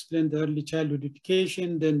Emmanuel explained, the early childhood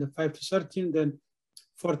education, then the 5 to 13, then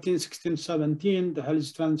 14, 16, 17, the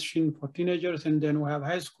health transition for teenagers, and then we have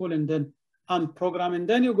high school, and then AMP program, and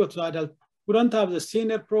then you go to adult. We don't have the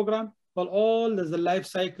senior program, but all the life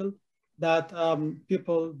cycle that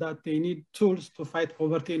people that they need tools to fight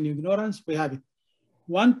poverty and ignorance, we have it.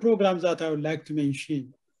 One program that I would like to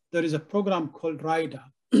mention, there is a program called RIDA,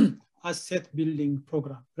 Asset Building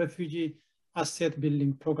Program, Refugee Asset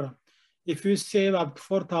Building Program. If you save up to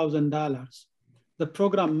 $4,000, the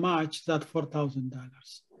program matches that $4,000.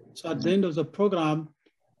 So at the end of the program,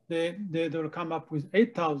 they will come up with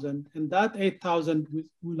 8,000, and that 8,000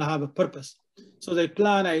 will have a purpose. So they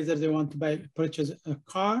plan either they want to purchase a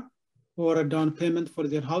car or a down payment for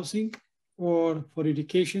their housing or for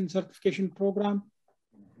education certification program,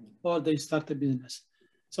 or they start a business.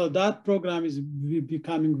 So that program is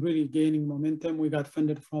becoming really gaining momentum. We got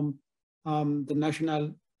funded from the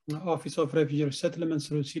National Office of Refugee Settlements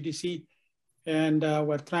through CDC. And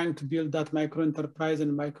we're trying to build that micro enterprise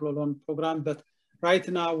and micro loan program. But right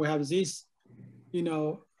now we have this,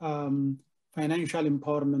 financial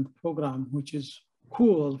empowerment program, which is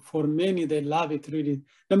cool for many. They love it really.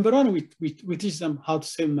 Number one, we teach them how to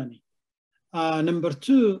save money. Number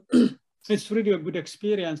two, it's really a good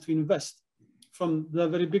experience to invest from the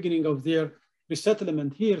very beginning of their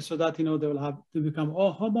resettlement here, so that, you know, they will have to become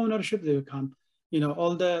all home ownership. They become, you know,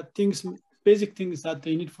 all the things, basic things that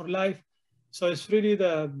they need for life. So it's really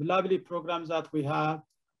the lovely programs that we have.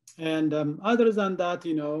 And other than that,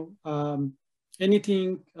 you know,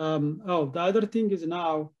 anything. The other thing is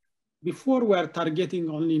now, before we are targeting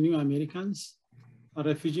only new Americans,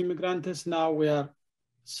 refugee migrants. Now we are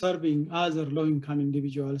serving other low-income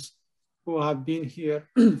individuals who have been here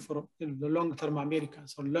for the long-term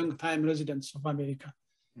Americans or long-time residents of America.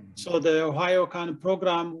 Mm-hmm. So the Ohio County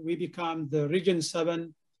program, we become the Region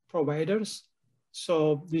 7 providers.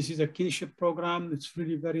 So this is a kinship program. It's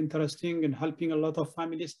really very interesting and helping a lot of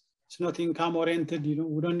families. It's not income oriented. You know,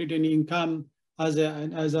 we don't need any income as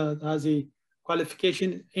a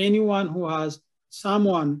qualification. Anyone who has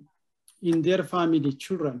someone in their family,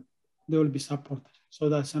 children, they will be supported. So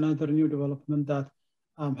that's another new development that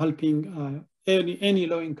helping any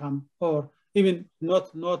low income or even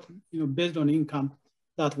not based on income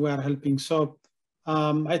that we are helping. So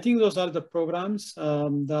I think those are the programs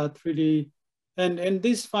that really, and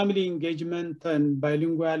this family engagement and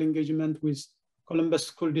bilingual engagement with Columbus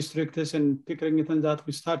School Districts and Pickerington that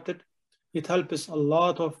we started, it helps a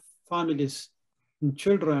lot of families and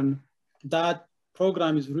children. That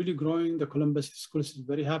program is really growing. The Columbus schools is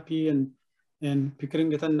very happy, and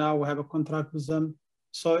Pickerington now we have a contract with them.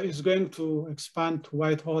 So it's going to expand to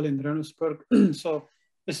Whitehall and Reynoldsburg. So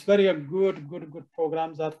it's very good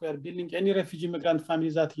programs that we are building. Any refugee migrant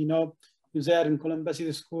families that is there in Columbus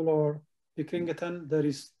City School or Pickerington, there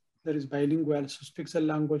is bilingual, so speaks the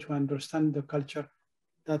language, who understand the culture,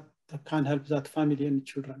 that can help that family and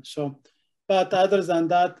children. So, but other than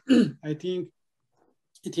that, I think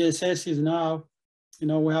ETSS is now,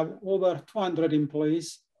 we have over 200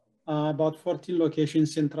 employees, about 14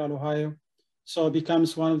 locations in Central Ohio. So it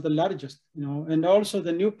becomes one of the largest, and also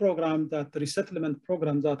the new program, that the resettlement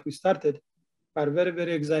program that we started, are very,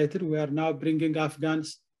 very excited. We are now bringing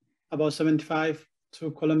Afghans, about 75,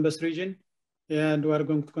 to Columbus region, and we are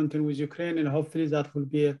going to continue with Ukraine, and hopefully that will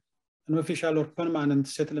be an official or permanent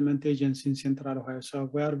settlement agency in Central Ohio. So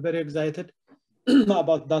we are very excited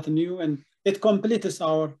about that new, and it completes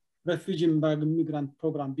our refugee migrant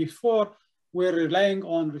program. Before, we're relying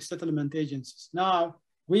on resettlement agencies. Now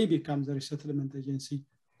we become the resettlement agency.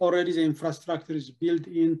 Already the infrastructure is built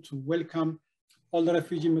in to welcome all the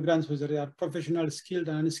refugee migrants, whether they are professional, skilled,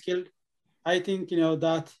 and unskilled. I think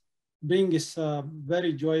that brings a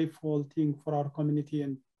very joyful thing for our community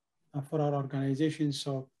and for our organization.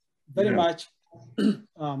 So very much, in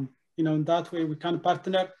that way we can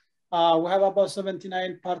partner. We have about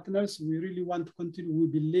 79 partners. We really want to continue. We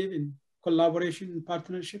believe in collaboration and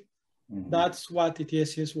partnership. Mm-hmm. That's what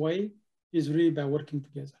ETSS way is really by working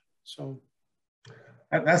together. So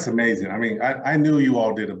that's amazing. I mean, I knew you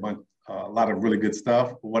all did a lot of really good stuff.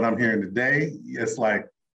 But what I'm hearing today, it's like,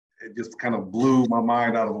 it just kind of blew my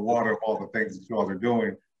mind out of the water of all the things that you all are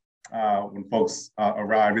doing when folks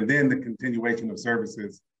arrive. And then the continuation of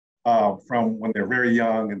services from when they're very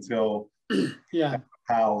young until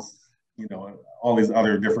house, all these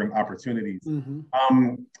other different opportunities.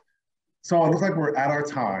 Mm-hmm. So it looks like we're at our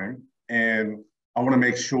time, and I want to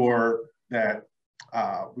make sure that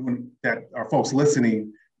that our folks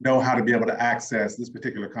listening know how to be able to access this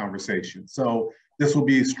particular conversation. So this will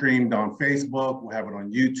be streamed on Facebook. We'll have it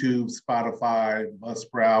on YouTube, Spotify,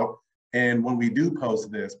 Buzzsprout. And when we do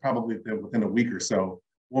post this, probably within a week or so,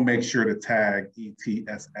 we'll make sure to tag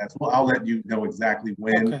ETSS. Well, I'll let you know exactly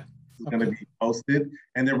when it's going to be posted.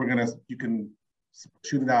 And then you can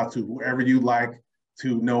shoot it out to whoever you like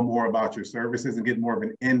to know more about your services and get more of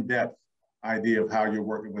an in-depth idea of how you're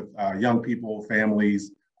working with young people,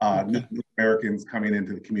 families, new Americans coming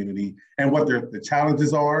into the community, and what the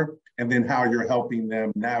challenges are, and then how you're helping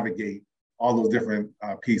them navigate all those different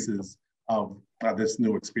pieces of this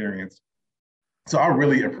new experience. So I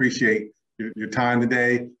really appreciate your time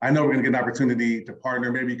today. I know we're gonna get an opportunity to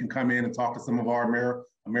partner. Maybe you can come in and talk to some of our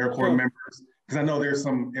AmeriCorps members, because I know there's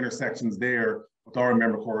some intersections there with our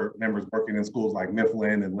AmeriCorps members working in schools like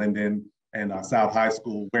Mifflin and Linden and South High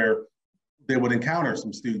School, where they would encounter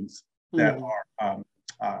some students that are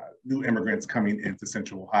new immigrants coming into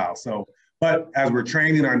Central Ohio. So, but as we're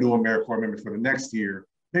training our new AmeriCorps members for the next year,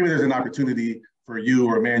 maybe there's an opportunity for you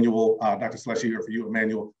or Emmanuel, Dr. Slushy, or for you,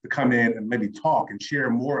 Emmanuel, to come in and maybe talk and share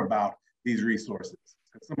more about these resources.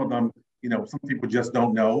 Some of them, some people just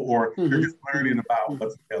don't know, or they're just learning about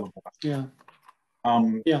what's available.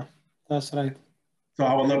 Yeah. That's right. So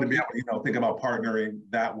I would love to be able to, think about partnering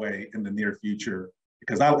that way in the near future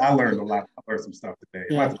because I learned a lot. I learned some stuff today.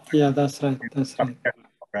 Yeah, that's right. That's right.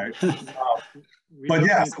 Right. But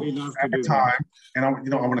yeah, so at the time, and I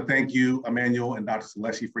want to thank you, Emmanuel and Dr.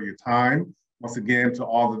 Seleshi, for your time. Once again, to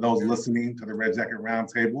all of those listening to the Red Jacket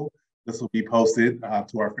Roundtable, this will be posted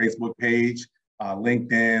to our Facebook page,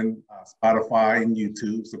 LinkedIn, Spotify, and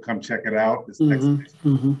YouTube. So come check it out. This next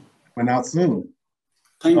coming out soon.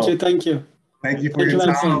 Thank you. Thank you. Thank you for your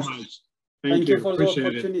time. So much. Thank you for the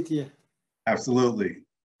opportunity. Absolutely.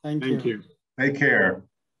 Thank you. Take care.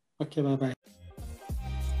 Okay, bye-bye.